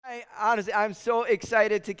honestly, I'm so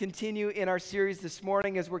excited to continue in our series this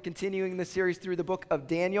morning as we're continuing the series through the book of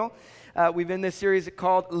Daniel. We've been in this series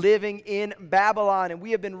called Living in Babylon, and we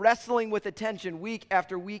have been wrestling with the tension week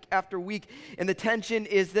after week after week. And the tension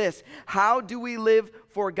is this: how do we live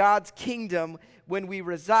for God's kingdom when we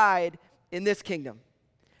reside in this kingdom?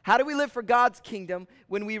 How do we live for God's kingdom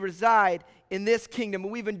when we reside in this kingdom?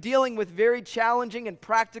 And we've been dealing with very challenging and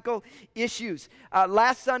practical issues.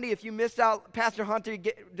 Last Sunday, if you missed out, Pastor Hunter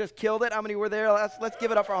just killed it. How many were there? Let's give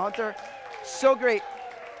it up for Hunter. So great.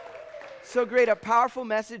 So great. A powerful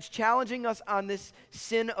message challenging us on this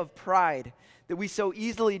sin of pride that we so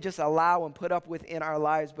easily just allow and put up with in our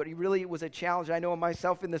lives. But it really was a challenge. I know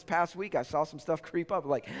myself in this past week, I saw some stuff creep up.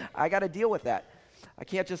 Like, I got to deal with that. I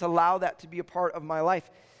can't just allow that to be a part of my life.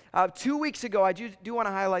 2 weeks ago, I do want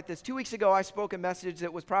to highlight this. 2 weeks ago, I spoke a message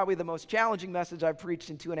that was probably the most challenging message I've preached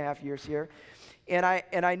in 2.5 years here. And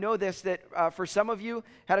I know this, that for some of you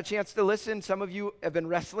had a chance to listen. Some of you have been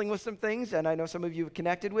wrestling with some things, and I know some of you have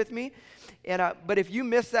connected with me. But if you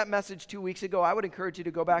missed that message 2 weeks ago, I would encourage you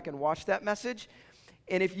to go back and watch that message.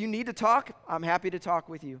 And if you need to talk, I'm happy to talk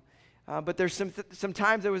with you. But there's some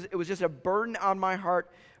times it was just a burden on my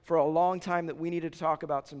heart for a long time that we needed to talk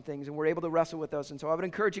about some things, and we're able to wrestle with those. And so I would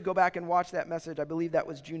encourage you to go back and watch that message. I believe that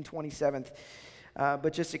was June 27th.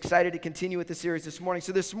 But just excited to continue with the series this morning.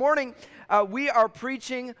 So this morning, we are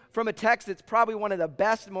preaching from a text that's probably one of the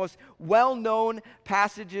best, most well-known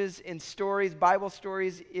passages in stories, Bible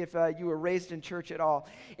stories, if you were raised in church at all.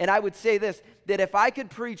 And I would say this, that if I could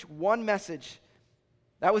preach one message,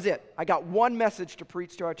 that was it. I got one message to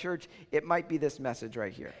preach to our church. It might be this message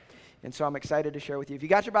right here. And so I'm excited to share with you. If you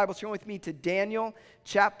got your Bibles, turn with me to Daniel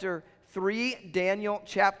chapter 3. Daniel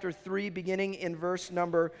chapter 3, beginning in verse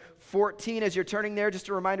number 14. As you're turning there, just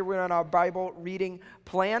a reminder, we're on our Bible reading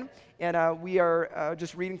plan. And we are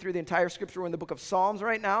just reading through the entire scripture. We're in the book of Psalms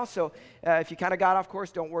right now. So if you kind of got off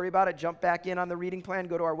course, don't worry about it. Jump back in on the reading plan.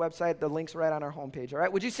 Go to our website. The link's right on our homepage. All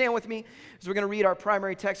right? Would you stand with me as we're going to read our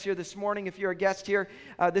primary text here this morning? If you're a guest here,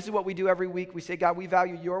 this is what we do every week. We say, God, we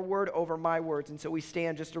value your word over my words. And so we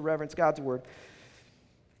stand just to reverence God's word.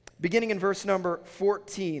 Beginning in verse number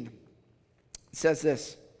 14, it says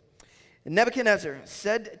this: And Nebuchadnezzar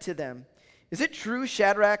said to them, Is it true,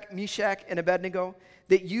 Shadrach, Meshach, and Abednego,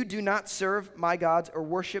 that you do not serve my gods or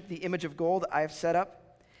worship the image of gold I have set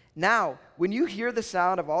up? Now, when you hear the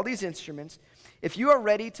sound of all these instruments, if you are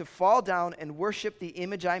ready to fall down and worship the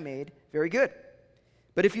image I made, very good.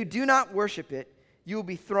 But if you do not worship it, you will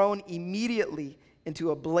be thrown immediately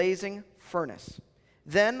into a blazing furnace.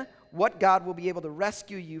 Then what God will be able to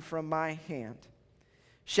rescue you from my hand?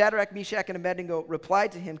 Shadrach, Meshach, and Abednego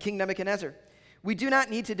replied to him, King Nebuchadnezzar, we do not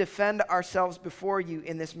need to defend ourselves before you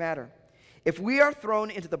in this matter. If we are thrown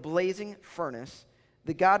into the blazing furnace,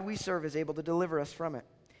 the God we serve is able to deliver us from it,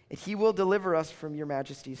 and he will deliver us from your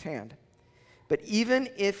majesty's hand. But even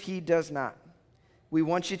if he does not, we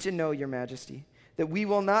want you to know, your majesty, that we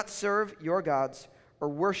will not serve your gods or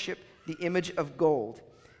worship the image of gold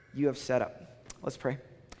you have set up. Let's pray.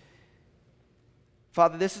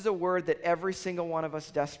 Father, this is a word that every single one of us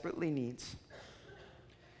desperately needs.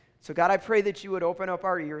 So God, I pray that you would open up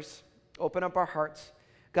our ears, open up our hearts.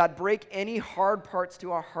 God, break any hard parts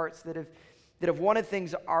to our hearts that have wanted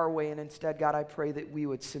things our way, and instead, God, I pray that we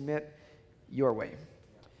would submit your way.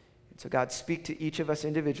 And so God, speak to each of us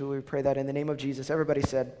individually. We pray that in the name of Jesus. Everybody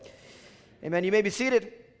said, amen. You may be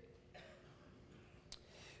seated.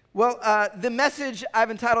 Well, the message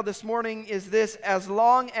I've entitled this morning is this: as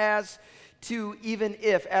long as to even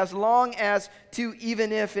if, as long as to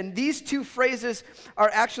even if. And these two phrases are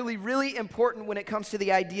actually really important when it comes to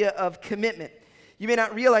the idea of commitment. You may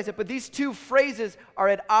not realize it, but these two phrases are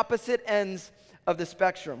at opposite ends of the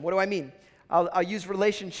spectrum. What do I mean? I'll use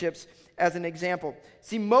relationships as an example.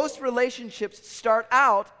 See, most relationships start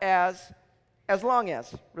out as long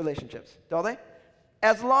as relationships, don't they?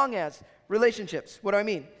 As long as relationships. What do I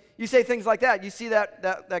mean? You say things like that. You see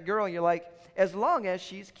that girl and you're like, as long as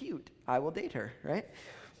she's cute, I will date her, right?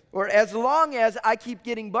 Or as long as I keep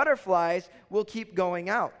getting butterflies, we'll keep going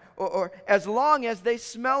out. Or as long as they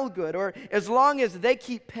smell good, or as long as they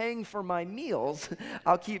keep paying for my meals,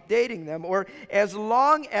 I'll keep dating them. Or as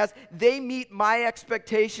long as they meet my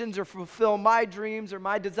expectations or fulfill my dreams or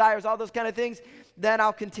my desires, all those kind of things, then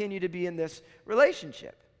I'll continue to be in this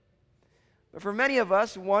relationship. But for many of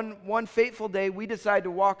us, one fateful day, we decide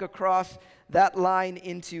to walk across that line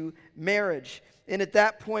into marriage. And at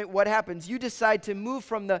that point, what happens? You decide to move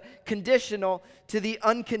from the conditional to the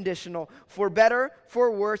unconditional, for better,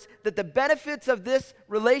 for worse, that the benefits of this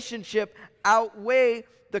relationship outweigh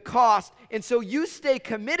the cost. And so you stay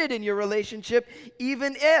committed in your relationship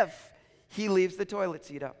even if he leaves the toilet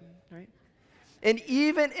seat up. right? And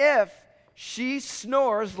even if she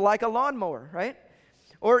snores like a lawnmower, right?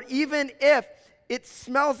 Or even if it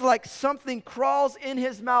smells like something crawls in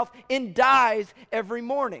his mouth and dies every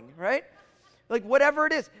morning, right? Like whatever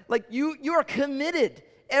it is, like you are committed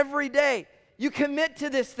every day. You commit to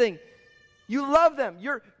this thing. You love them.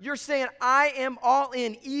 You're saying, I am all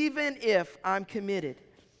in, even if I'm committed.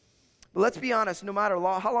 But let's be honest, no matter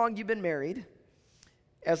how long you've been married,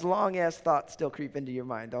 as long as thoughts still creep into your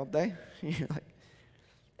mind, don't they? You're like,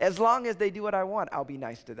 as long as they do what I want, I'll be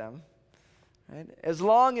nice to them. Right? As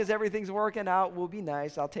long as everything's working out, we'll be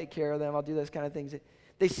nice. I'll take care of them. I'll do those kind of things.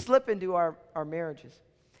 They slip into our marriages.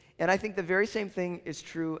 And I think the very same thing is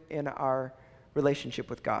true in our relationship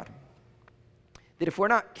with God. That if we're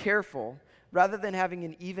not careful, rather than having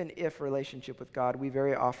an even-if relationship with God, we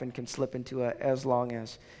very often can slip into a as long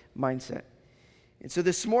as mindset. And so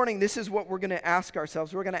this morning, this is what we're going to ask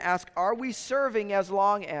ourselves. We're going to ask, are we serving as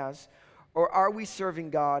long as, or are we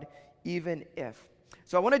serving God even if?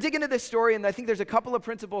 So I want to dig into this story, and I think there's a couple of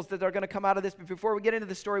principles that are going to come out of this. But before we get into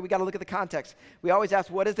the story, we got to look at the context. We always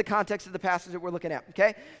ask, what is the context of the passage that we're looking at?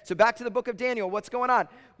 Okay? So back to the book of Daniel. What's going on?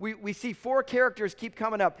 We see four characters keep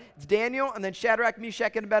coming up. It's Daniel, and then Shadrach,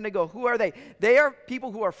 Meshach, and Abednego. Who are they? They are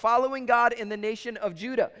people who are following God in the nation of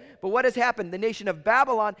Judah. But what has happened? The nation of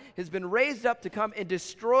Babylon has been raised up to come and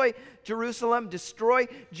destroy Jerusalem, destroy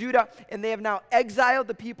Judah, and they have now exiled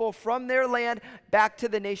the people from their land back to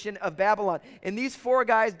the nation of Babylon. And these four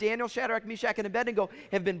guys, Daniel, Shadrach, Meshach, and Abednego,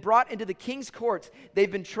 have been brought into the king's courts.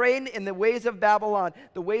 They've been trained in the ways of Babylon,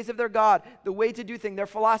 the ways of their God, the way to do things, their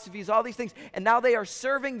philosophies, all these things. And now they are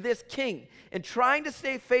serving this king and trying to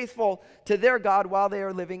stay faithful to their God while they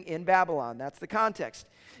are living in Babylon. That's the context.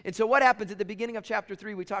 And so what happens at the beginning of chapter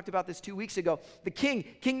 3, we talked about this 2 weeks ago, King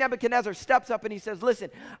Nebuchadnezzar steps up and he says, listen,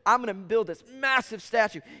 I'm going to build this massive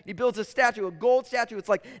statue. He builds a statue, a gold statue. It's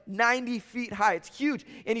like 90 feet high. It's huge.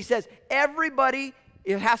 And he says, everybody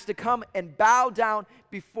has to come and bow down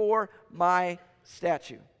before my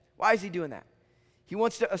statue. Why is he doing that? He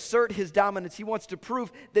wants to assert his dominance. He wants to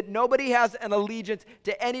prove that nobody has an allegiance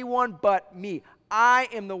to anyone but me. I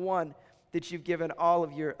am the one that you've given all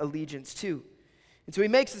of your allegiance to. And so he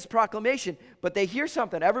makes this proclamation, but they hear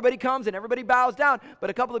something. Everybody comes and everybody bows down, but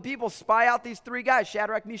a couple of people spy out these three guys,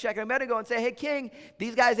 Shadrach, Meshach, and Abednego, and say, hey, king,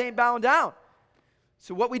 these guys ain't bowing down.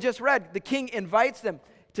 So what we just read, the king invites them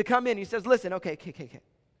to come in. He says, listen, okay.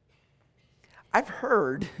 I've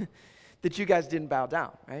heard that you guys didn't bow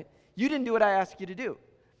down, right? You didn't do what I asked you to do.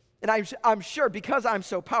 And I'm sure, because I'm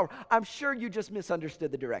so powerful, I'm sure you just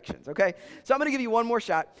misunderstood the directions, okay? So I'm going to give you one more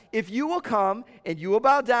shot. If you will come and you will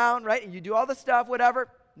bow down, right, and you do all the stuff, whatever,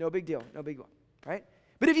 no big deal, right?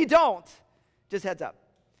 But if you don't, just heads up.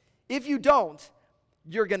 If you don't,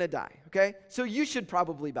 you're going to die, okay? So you should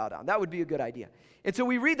probably bow down. That would be a good idea. And so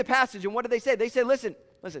we read the passage, and what do they say? They say, listen,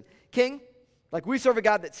 king, like we serve a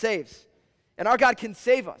God that saves, and our God can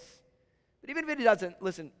save us. But even if he doesn't,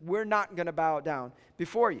 listen, we're not going to bow down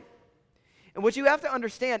before you. And what you have to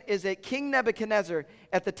understand is that King Nebuchadnezzar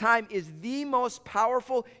at the time is the most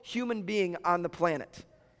powerful human being on the planet.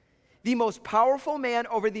 The most powerful man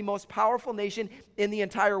over the most powerful nation in the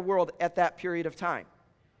entire world at that period of time.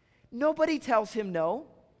 Nobody tells him no,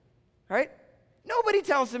 right? Nobody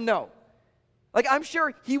tells him no. Like, I'm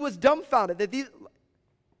sure he was dumbfounded that these...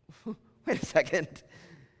 Wait a second.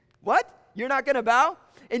 What? You're not going to bow?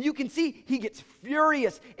 And you can see he gets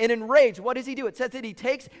furious and enraged. What does he do? It says that he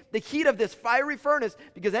takes the heat of this fiery furnace,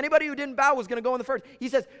 because anybody who didn't bow was going to go in the furnace. He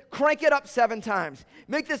says, crank it up 7 times.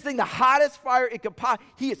 Make this thing the hottest fire it could possibly.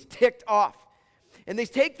 He is ticked off. And they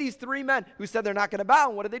take these 3 men who said they're not going to bow,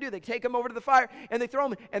 and what do? They take them over to the fire, and they throw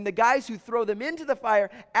them in. And the guys who throw them into the fire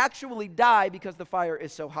actually die because the fire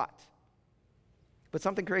is so hot. But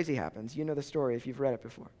something crazy happens. You know the story if you've read it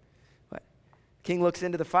before. What? King looks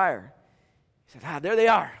into the fire. He says, there they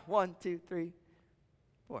are. 1, 2, 3,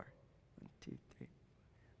 4. 1, 2, 3,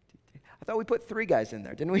 2, 3. I thought we put 3 guys in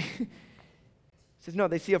there, didn't we? He says, no,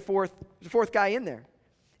 they see a fourth guy in there.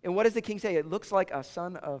 And what does the king say? It looks like a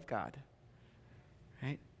son of God.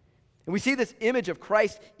 Right? And we see this image of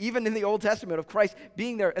Christ, even in the Old Testament, of Christ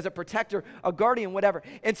being there as a protector, a guardian, whatever.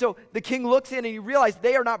 And so the king looks in and he realizes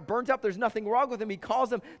they are not burnt up. There's nothing wrong with them. He calls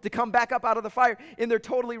them to come back up out of the fire, and they're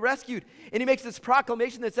totally rescued. And he makes this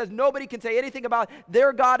proclamation that says nobody can say anything about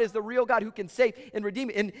their God is the real God who can save and redeem.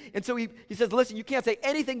 And so he says, listen, you can't say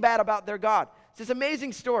anything bad about their God. It's this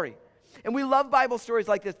amazing story. And we love Bible stories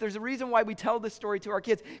like this. There's a reason why we tell this story to our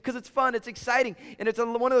kids, because it's fun, it's exciting, and it's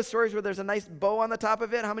one of those stories where there's a nice bow on the top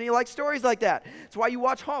of it. How many like stories like that? It's why you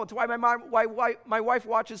watch Hallmark. It's why my wife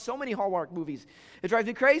watches so many Hallmark movies. It drives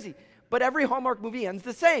me crazy. but every Hallmark movie ends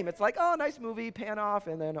the same. It's like, oh, nice movie, pan off,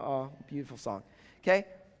 and then, oh, beautiful song. Okay?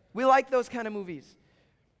 We like those kind of movies.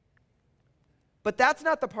 But that's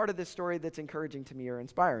not the part of this story that's encouraging to me or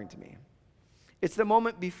inspiring to me. It's the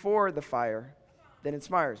moment before the fire that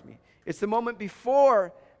inspires me. It's the moment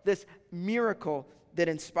before this miracle that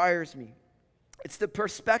inspires me. It's the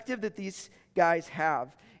perspective that these guys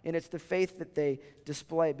have, and it's the faith that they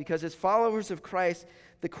display. Because as followers of Christ,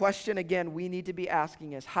 the question, again, we need to be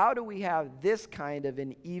asking is, how do we have this kind of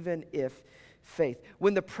an even if faith?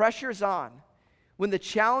 When the pressure's on, when the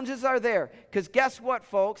challenges are there, because guess what,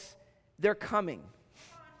 folks? They're coming.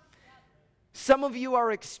 Some of you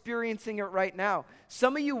are experiencing it right now.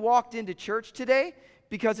 Some of you walked into church today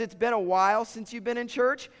because it's been a while since you've been in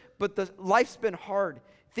church, but life's been hard.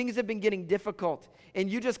 Things have been getting difficult.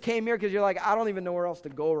 And you just came here because you're like, I don't even know where else to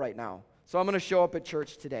go right now. So I'm going to show up at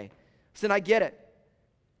church today. Listen, I get it.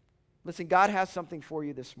 Listen, God has something for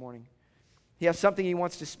you this morning. He has something He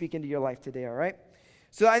wants to speak into your life today, all right?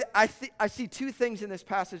 So I see two things in this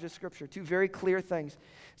passage of Scripture, two very clear things.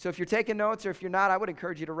 So if you're taking notes or if you're not, I would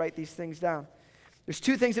encourage you to write these things down. There's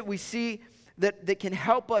two things that we see that can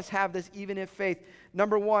help us have this even if faith.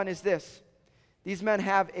 Number one is this. These men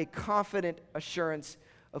have a confident assurance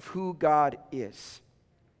of who God is.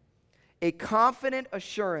 A confident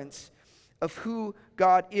assurance of who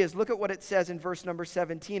God is. Look at what it says in verse number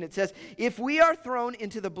 17. It says, if we are thrown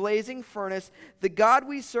into the blazing furnace, the God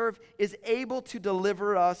we serve is able to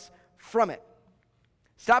deliver us from it.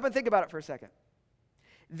 Stop and think about it for a second.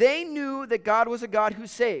 They knew that God was a God who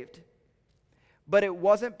saved, but it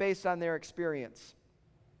wasn't based on their experience.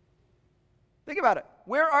 Think about it.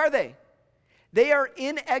 Where are they? They are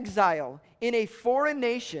in exile in a foreign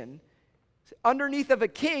nation underneath of a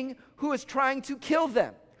king who is trying to kill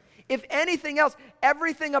them. If anything else,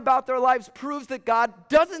 everything about their lives proves that God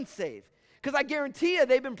doesn't save. Because I guarantee you,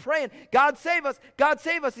 they've been praying, God save us, God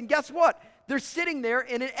save us. And guess what? They're sitting there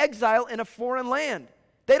in an exile in a foreign land.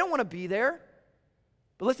 They don't want to be there.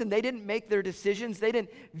 But listen, they didn't make their decisions. They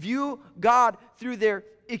didn't view God through their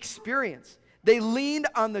experience. They leaned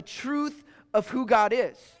on the truth of who God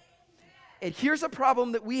is. And here's a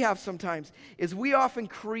problem that we have sometimes, is we often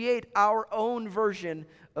create our own version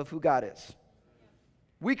of who God is.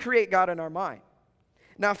 We create God in our mind.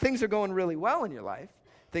 Now, if things are going really well in your life,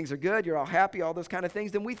 things are good, you're all happy, all those kind of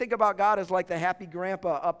things, then we think about God as like the happy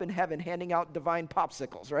grandpa up in heaven handing out divine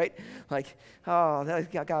popsicles, right? Like, oh,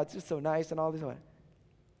 God's just so nice and all this.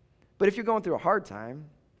 But if you're going through a hard time,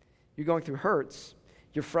 you're going through hurts,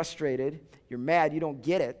 you're frustrated, you're mad, you don't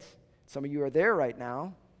get it, some of you are there right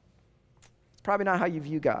now, it's probably not how you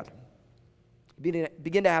view God. You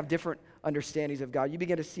begin to have different understandings of God. You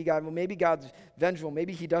begin to see God, well, maybe God's vengeful.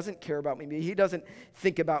 Maybe He doesn't care about me. Maybe He doesn't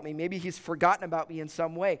think about me. Maybe He's forgotten about me in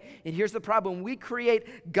some way. And here's the problem. We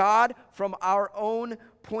create God from our own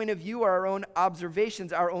point of view, our own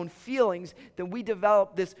observations, our own feelings. Then we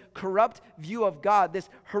develop this corrupt view of God, this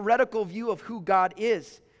heretical view of who God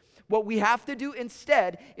is. What we have to do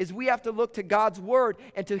instead is we have to look to God's Word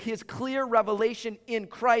and to His clear revelation in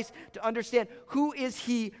Christ to understand who is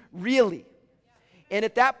He really. And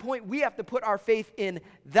at that point, we have to put our faith in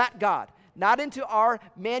that God, not into our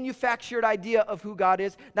manufactured idea of who God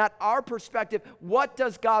is, not our perspective. What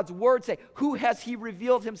does God's Word say? Who has He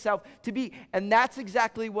revealed Himself to be? And that's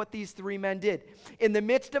exactly what these three men did. In the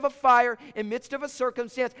midst of a fire, in the midst of a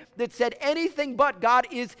circumstance that said anything but God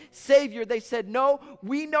is Savior, they said, no,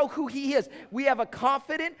 we know who He is. We have a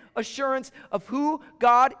confident assurance of who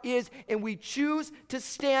God is, and we choose to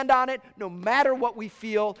stand on it no matter what we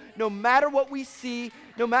feel, no matter what we see,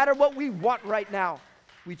 no matter what we want right now.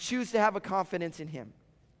 We choose to have a confidence in Him.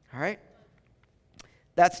 All right?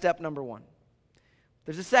 That's step number one.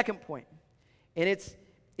 There's a second point, and it's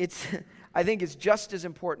I think it's just as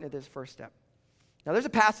important as this first step. Now, there's a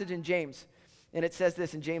passage in James, and it says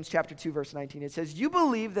this in James chapter 2, verse 19. It says, you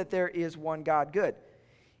believe that there is one God. Good.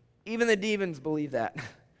 Even the demons believe that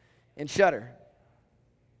and shudder.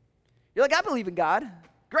 You're like, I believe in God.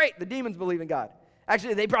 Great, the demons believe in God.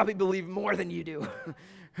 Actually, they probably believe more than you do,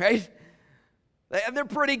 right? They're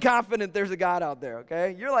pretty confident there's a God out there,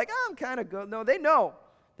 okay? You're like, oh, I'm kind of good. No, they know.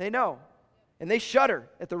 They know. And they shudder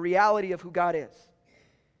at the reality of who God is.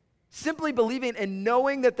 Simply believing and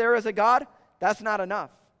knowing that there is a God, that's not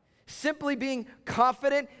enough. Simply being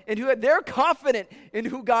confident in who, they're confident in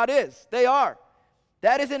who God is. They are.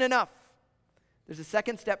 That isn't enough. There's a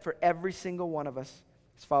second step for every single one of us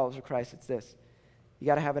as followers of Christ. It's this. You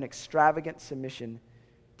got to have an extravagant submission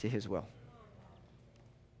to His will.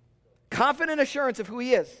 Confident assurance of who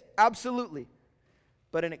He is, absolutely.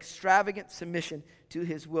 but an extravagant submission to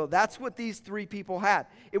his will. That's what these three people had.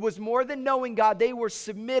 It was more than knowing God. They were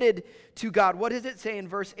submitted to God. What does it say in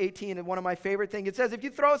verse 18? And one of my favorite things, it says, if you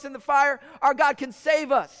throw us in the fire, our God can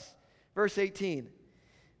save us. Verse 18.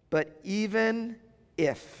 But even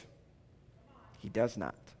if he does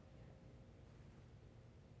not.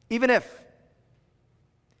 Even if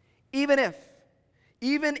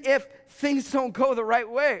things don't go the right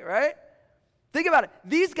way, right? Think about it.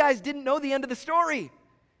 These guys didn't know the end of the story.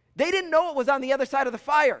 They didn't know what was on the other side of the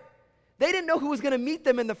fire. They didn't know who was going to meet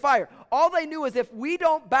them in the fire. All they knew is if we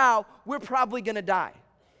don't bow, we're probably going to die.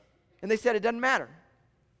 And they said, it doesn't matter.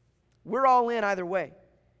 We're all in either way.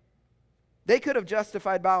 They could have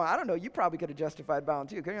justified bowing. I don't know, you probably could have justified bowing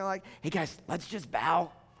too. Because you're like, hey guys, let's just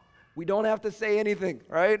bow. We don't have to say anything,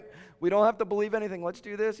 right? We don't have to believe anything. Let's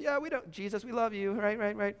do this. Yeah, we don't. Jesus, we love you.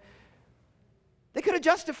 Right. They could have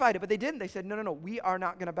justified it, but they didn't. They said, no, we are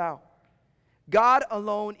not going to bow. God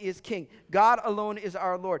alone is king. God alone is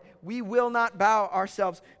our Lord. We will not bow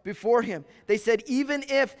ourselves before him. They said, even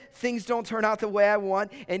if things don't turn out the way I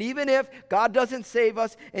want, and even if God doesn't save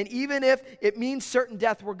us, and even if it means certain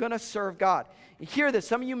death, we're going to serve God. And hear this.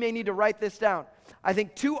 Some of you may need to write this down. I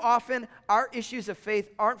think too often our issues of faith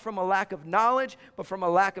aren't from a lack of knowledge, but from a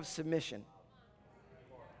lack of submission.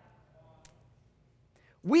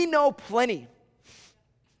 We know plenty.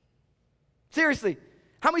 Seriously.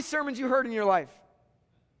 How many sermons you heard in your life?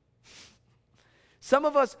 Some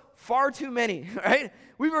of us, far too many, right?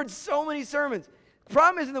 We've heard so many sermons. The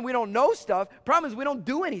problem isn't that we don't know stuff. The problem is we don't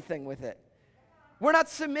do anything with it. We're not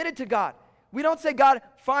submitted to God. We don't say, God,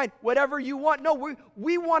 fine, whatever you want. No,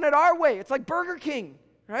 we want it our way. It's like Burger King,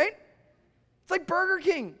 right? It's like Burger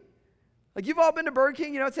King. Like you've all been to Burger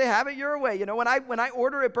King, say, have it your way. When I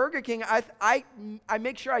order at Burger King, I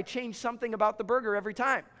make sure I change something about the burger every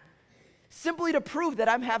time. Simply to prove that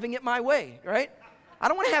I'm having it my way, right? I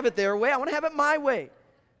don't want to have it their way. I want to have it my way,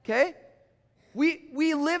 okay?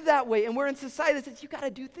 We live that way, and we're in society that says, you got to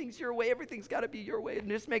do things your way. Everything's got to be your way, and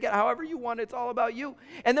just make it however you want. It's all about you.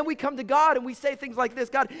 And then we come to God, and we say things like this,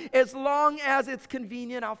 God, as long as it's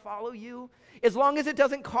convenient, I'll follow you. As long as it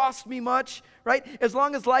doesn't cost me much, right? As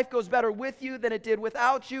long as life goes better with you than it did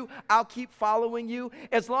without you, I'll keep following you.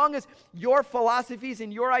 As long as your philosophies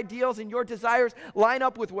and your ideals and your desires line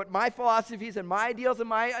up with what my philosophies and my ideals and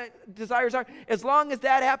my desires are, as long as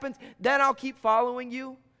that happens, then I'll keep following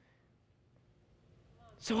you.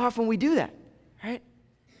 So often we do that, right?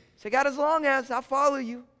 Say, God, as long as, I'll follow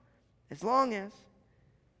you. As long as.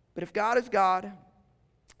 But if God is God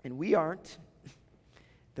and we aren't,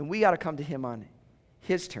 then we got to come to him on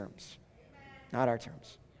his terms, not our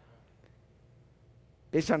terms.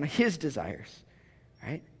 Based on his desires,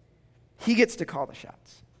 right? He gets to call the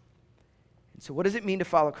shots. And so what does it mean to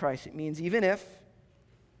follow Christ? It means even if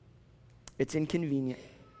it's inconvenient,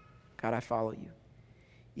 God, I follow you.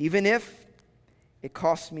 Even if it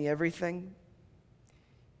costs me everything,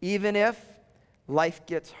 even if life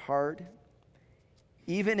gets hard,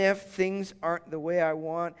 even if things aren't the way I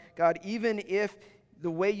want, God, even if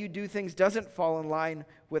the way you do things doesn't fall in line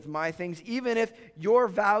with my things, even if your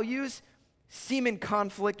values seem in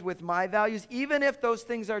conflict with my values, even if those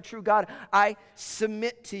things are true, God, I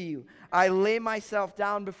submit to you. I lay myself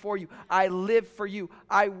down before you. I live for you.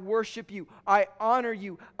 I worship you. I honor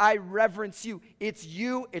you. I reverence you. It's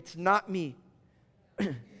you. It's not me.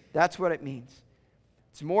 That's what it means.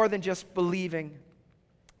 It's more than just believing,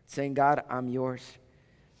 it's saying, God, I'm yours.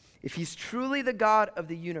 If he's truly the God of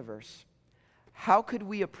the universe, how could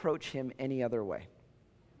we approach him any other way?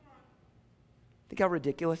 Think how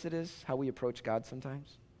ridiculous it is how we approach God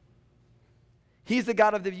sometimes? He's the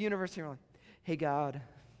God of the universe. And you're like, hey, God,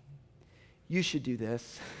 you should do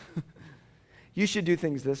this. You should do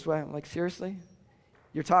things this way. I'm like, seriously?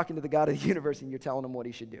 You're talking to the God of the universe and you're telling him what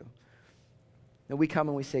he should do. Then we come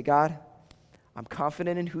and we say, God, I'm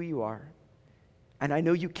confident in who you are. And I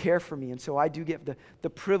know you care for me, and so I do get the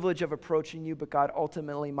privilege of approaching you, but God,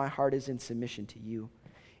 ultimately my heart is in submission to you.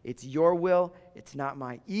 It's your will, it's not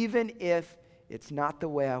mine. Even if it's not the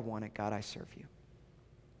way I want it, God, I serve you.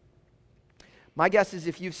 My guess is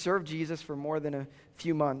if you've served Jesus for more than a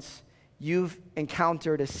few months, you've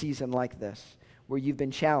encountered a season like this, where you've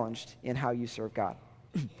been challenged in how you serve God.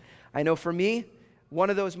 I know for me, one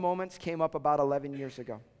of those moments came up about 11 years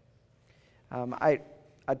ago.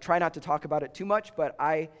 I try not to talk about it too much, but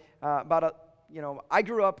I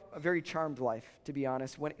grew up a very charmed life, to be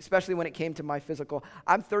honest, especially when it came to my physical.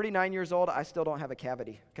 I'm 39 years old. I still don't have a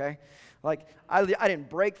cavity, okay? Like, I didn't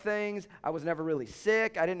break things. I was never really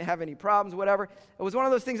sick. I didn't have any problems, whatever. It was one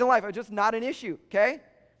of those things in life. It was just not an issue, okay?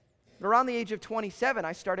 But around the age of 27,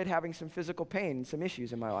 I started having some physical pain and some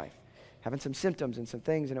issues in my life. having some symptoms and some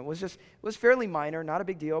things, and it was fairly minor, not a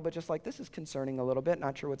big deal, but just like, this is concerning a little bit,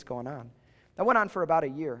 not sure what's going on. That went on for about a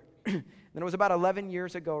year. Then it was about 11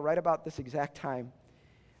 years ago, right about this exact time,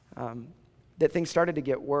 that things started to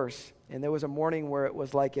get worse. And there was a morning where it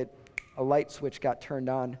was like a light switch got turned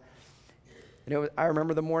on. And I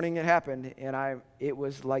remember the morning it happened, and it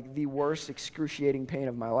was like the worst excruciating pain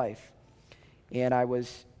of my life. And I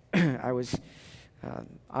was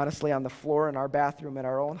honestly on the floor in our bathroom at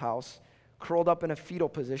our own house, curled up in a fetal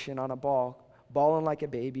position on a bawling like a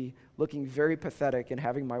baby, looking very pathetic, and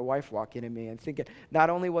having my wife walk in at me and thinking, not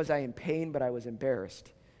only was I in pain, but I was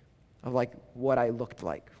embarrassed of like what I looked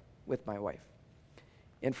like with my wife.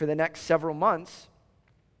 And for the next several months,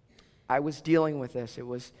 I was dealing with this. It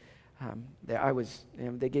was,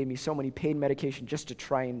 they gave me so many pain medication just to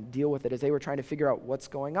try and deal with it as they were trying to figure out what's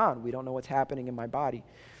going on. We don't know what's happening in my body.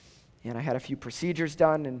 And I had a few procedures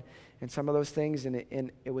done and some of those things,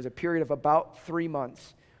 and it was a period of about 3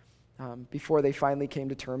 months before they finally came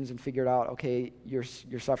to terms and figured out, okay, you're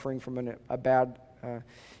suffering from a bad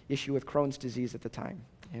issue with Crohn's disease at the time.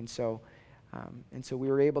 And so we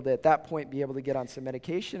were able to, at that point, be able to get on some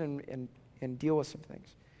medication and deal with some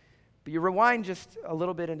things. But you rewind just a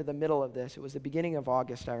little bit into the middle of this. It was the beginning of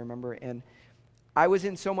August, I remember, and I was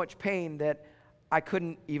in so much pain that I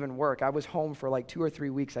couldn't even work. I was home for like 2 or 3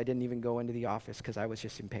 weeks. I didn't even go into the office because I was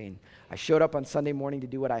just in pain. I showed up on Sunday morning to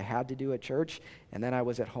do what I had to do at church, and then I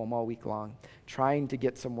was at home all week long trying to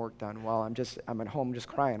get some work done while I'm at home just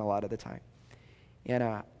crying a lot of the time. And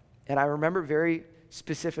I remember very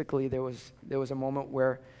specifically there was a moment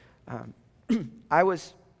where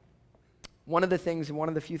one of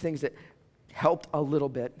the few things that helped a little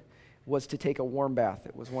bit was to take a warm bath.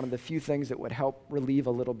 It was one of the few things that would help relieve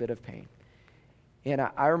a little bit of pain. And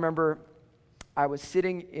I remember I was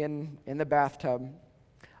sitting in the bathtub,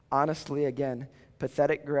 honestly, again,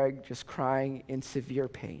 pathetic Greg, just crying in severe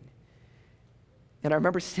pain. And I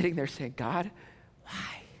remember sitting there saying, God,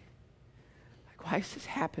 why? Like, why is this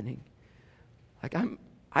happening? Like,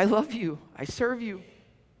 I love you. I serve you.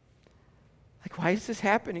 Like, why is this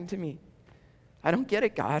happening to me? I don't get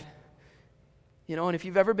it, God. You know, and if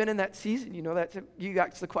you've ever been in that season, you know that you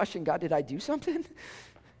got the question, God, did I do something?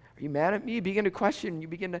 Are you mad at me? You begin to question.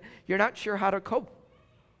 You're not sure how to cope.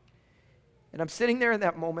 And I'm sitting there in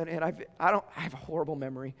that moment, and I have a horrible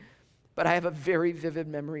memory, but I have a very vivid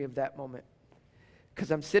memory of that moment.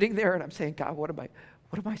 Because I'm sitting there and I'm saying, God, what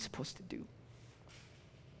am I supposed to do?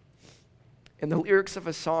 And the lyrics of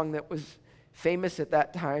a song that was famous at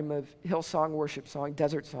that time, of Hillsong worship song,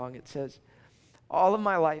 desert song, it says, all of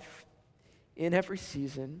my life, in every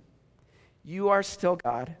season, you are still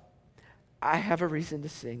God. I have a reason to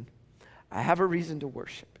sing. I have a reason to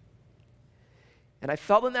worship. And I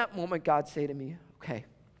felt in that moment God say to me, okay,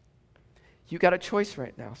 you got a choice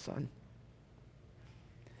right now, son.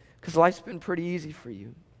 Because life's been pretty easy for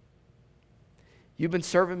you. You've been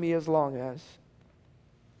serving me as long as.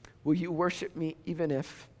 Will you worship me even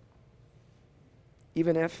if?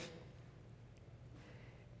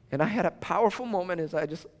 And I had a powerful moment as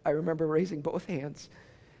I remember raising both hands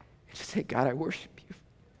and just saying, God, I worship you.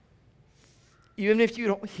 Even if you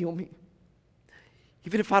don't heal me,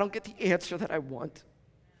 even if I don't get the answer that I want,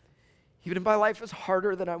 even if my life is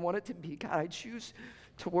harder than I want it to be, God, I choose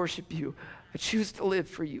to worship you. I choose to live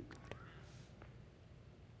for you.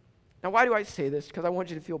 Now, why do I say this? Because I want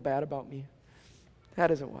you to feel bad about me.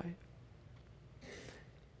 That isn't why. I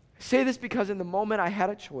say this because in the moment I had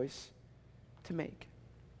a choice to make.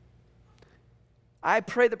 I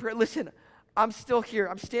prayed the prayer. Listen, I'm still here.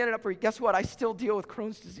 I'm standing up for you. Guess what? I still deal with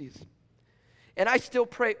Crohn's disease. And I still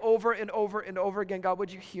pray over and over and over again, God,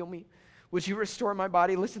 would you heal me? Would you restore my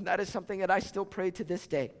body? Listen, that is something that I still pray to this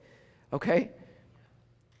day, okay?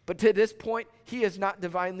 But to this point, he has not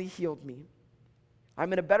divinely healed me.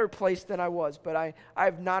 I'm in a better place than I was, but I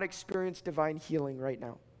have not experienced divine healing right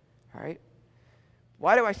now, all right?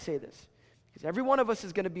 Why do I say this? Because every one of us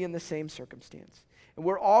is going to be in the same circumstance. And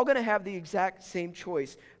we're all going to have the exact same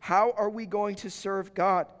choice. How are we going to serve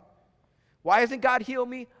God? Why hasn't God healed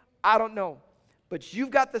me? I don't know. But you've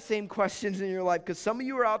got the same questions in your life, because some of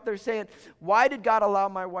you are out there saying, why did God allow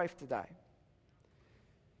my wife to die?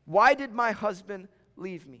 Why did my husband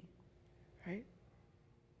leave me? Right?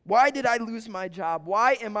 Why did I lose my job?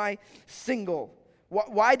 Why am I single?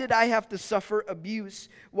 Why did I have to suffer abuse?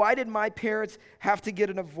 Why did my parents have to get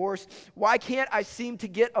a divorce? Why can't I seem to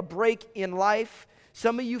get a break in life?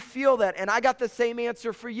 Some of you feel that, and I got the same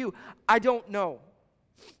answer for you. I don't know.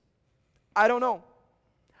 I don't know.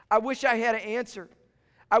 I wish I had an answer.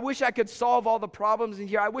 I wish I could solve all the problems in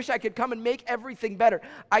here. I wish I could come and make everything better.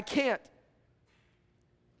 I can't.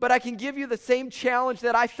 But I can give you the same challenge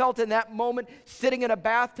that I felt in that moment sitting in a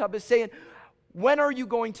bathtub is saying, when are you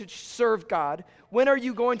going to serve God? When are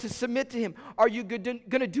you going to submit to Him? Are you going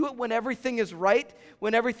to do it when everything is right,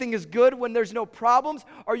 when everything is good, when there's no problems?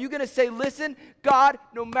 Are you going to say, listen, God,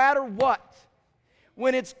 no matter what,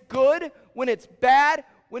 when it's good, when it's bad,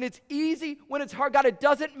 when it's easy, when it's hard, God, it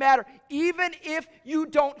doesn't matter. Even if you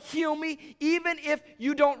don't heal me, even if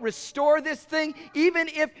you don't restore this thing, even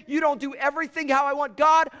if you don't do everything how I want,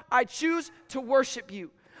 God, I choose to worship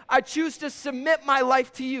you. I choose to submit my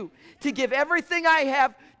life to you, to give everything I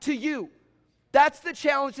have to you. That's the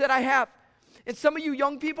challenge that I have. And some of you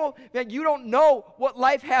young people, man, you don't know what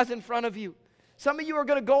life has in front of you. Some of you are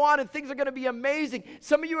going to go on and things are going to be amazing.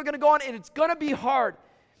 Some of you are going to go on and it's going to be hard.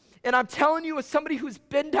 And I'm telling you, as somebody who's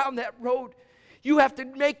been down that road, you have to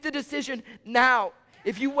make the decision now.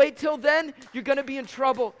 If you wait till then, you're going to be in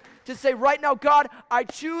trouble. To say right now, God, I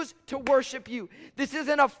choose to worship you. This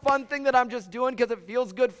isn't a fun thing that I'm just doing because it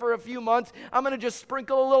feels good for a few months. I'm going to just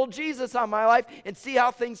sprinkle a little Jesus on my life and see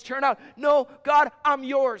how things turn out. No, God, I'm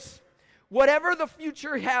yours. Whatever the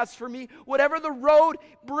future has for me, whatever the road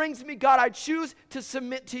brings me, God, I choose to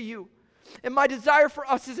submit to you. And my desire for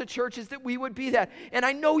us as a church is that we would be that. And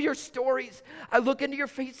I know your stories. I look into your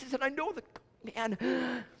faces and I know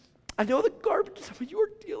I know the garbage some of you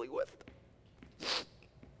are dealing with.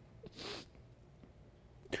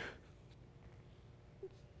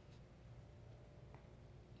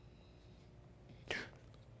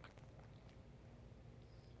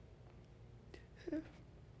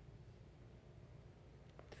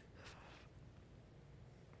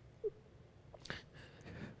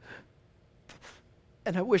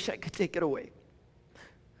 And I wish I could take it away.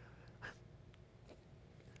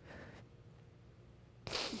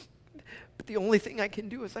 But the only thing I can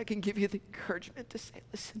do is I can give you the encouragement to say,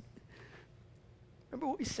 listen, remember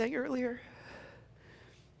what we sang earlier?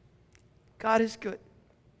 God is good.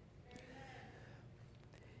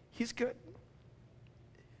 He's good.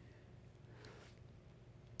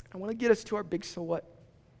 I want to get us to our big so what.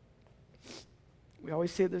 We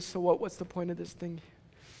always say this, so what? What's the point of this thing?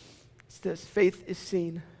 It's this: faith is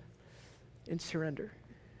seen in surrender.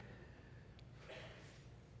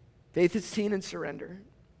 Faith is seen in surrender.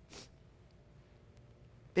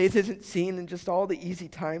 Faith isn't seen in just all the easy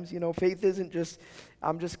times. You know, faith isn't just,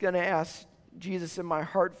 I'm just going to ask Jesus in my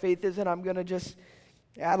heart. Faith isn't, I'm going to just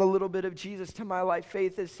add a little bit of Jesus to my life.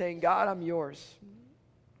 Faith is saying, God, I'm yours.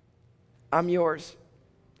 I'm yours.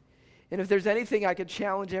 And if there's anything I could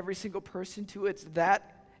challenge every single person to, it's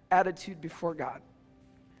that attitude before God.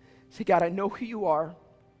 Say, God, I know who you are,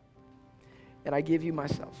 and I give you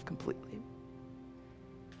myself completely.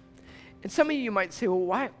 And some of you might say, well,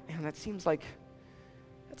 why? Man, that seems like,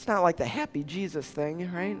 that's not like the happy Jesus thing,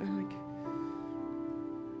 right? Like,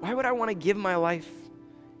 why would I want to give my life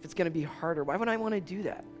if it's going to be harder? Why would I want to do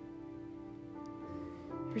that?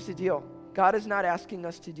 Here's the deal. God is not asking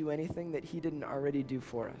us to do anything that he didn't already do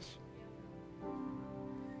for us.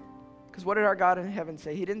 Because what did our God in heaven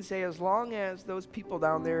say? He didn't say, as long as those people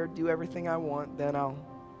down there do everything I want, then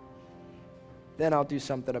I'll do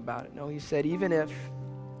something about it. No, he said, even if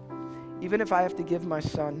I have to give my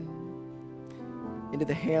son into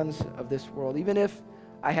the hands of this world, even if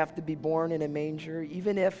I have to be born in a manger,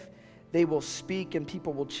 even if they will speak and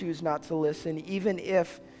people will choose not to listen, even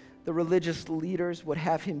if the religious leaders would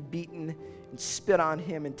have him beaten and spit on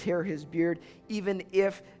him and tear his beard, even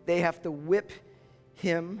if they have to whip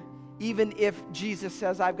him, even if Jesus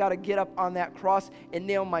says, I've got to get up on that cross and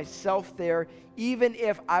nail myself there, even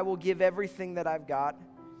if I will give everything that I've got,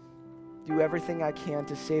 do everything I can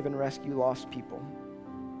to save and rescue lost people.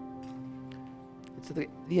 And so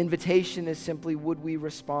the invitation is simply, would we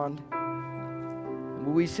respond? And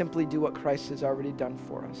will we simply do what Christ has already done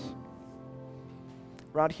for us?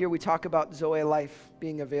 Around here we talk about Zoe life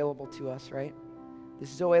being available to us, right? This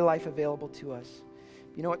Zoe life available to us.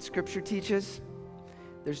 You know what Scripture teaches?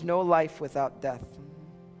 There's no life without death.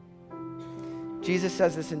 Jesus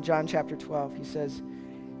says this in John chapter 12. He says,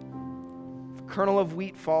 if a kernel of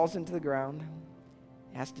wheat falls into the ground,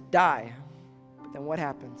 it has to die. But then what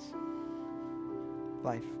happens?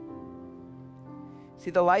 Life.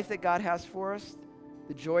 See, the life that God has for us,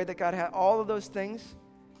 the joy that God has, all of those things,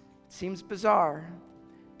 it seems bizarre,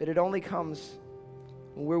 but it only comes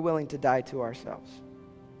when we're willing to die to ourselves.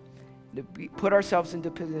 To put ourselves into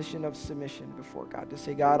a position of submission before God, to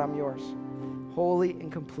say, God, I'm yours, wholly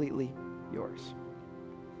and completely yours.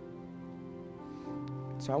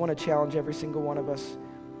 So I want to challenge every single one of us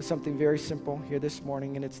with something very simple here this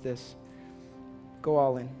morning, and it's this: go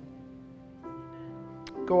all in.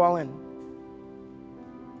 Go all in.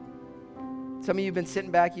 Some of you have been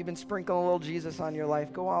sitting back, you've been sprinkling a little Jesus on your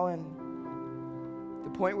life. Go all in.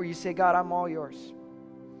 The point where you say, God, I'm all yours.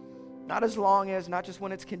 Not as long as, not just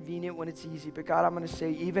when it's convenient, when it's easy, but God, I'm going to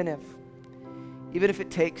say, even if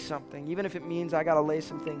it takes something, even if it means I got to lay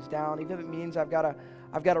some things down, even if it means I've got to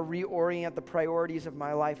reorient the priorities of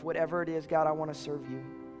my life, whatever it is, God, I want to serve you.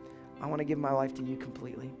 I want to give my life to you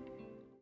completely.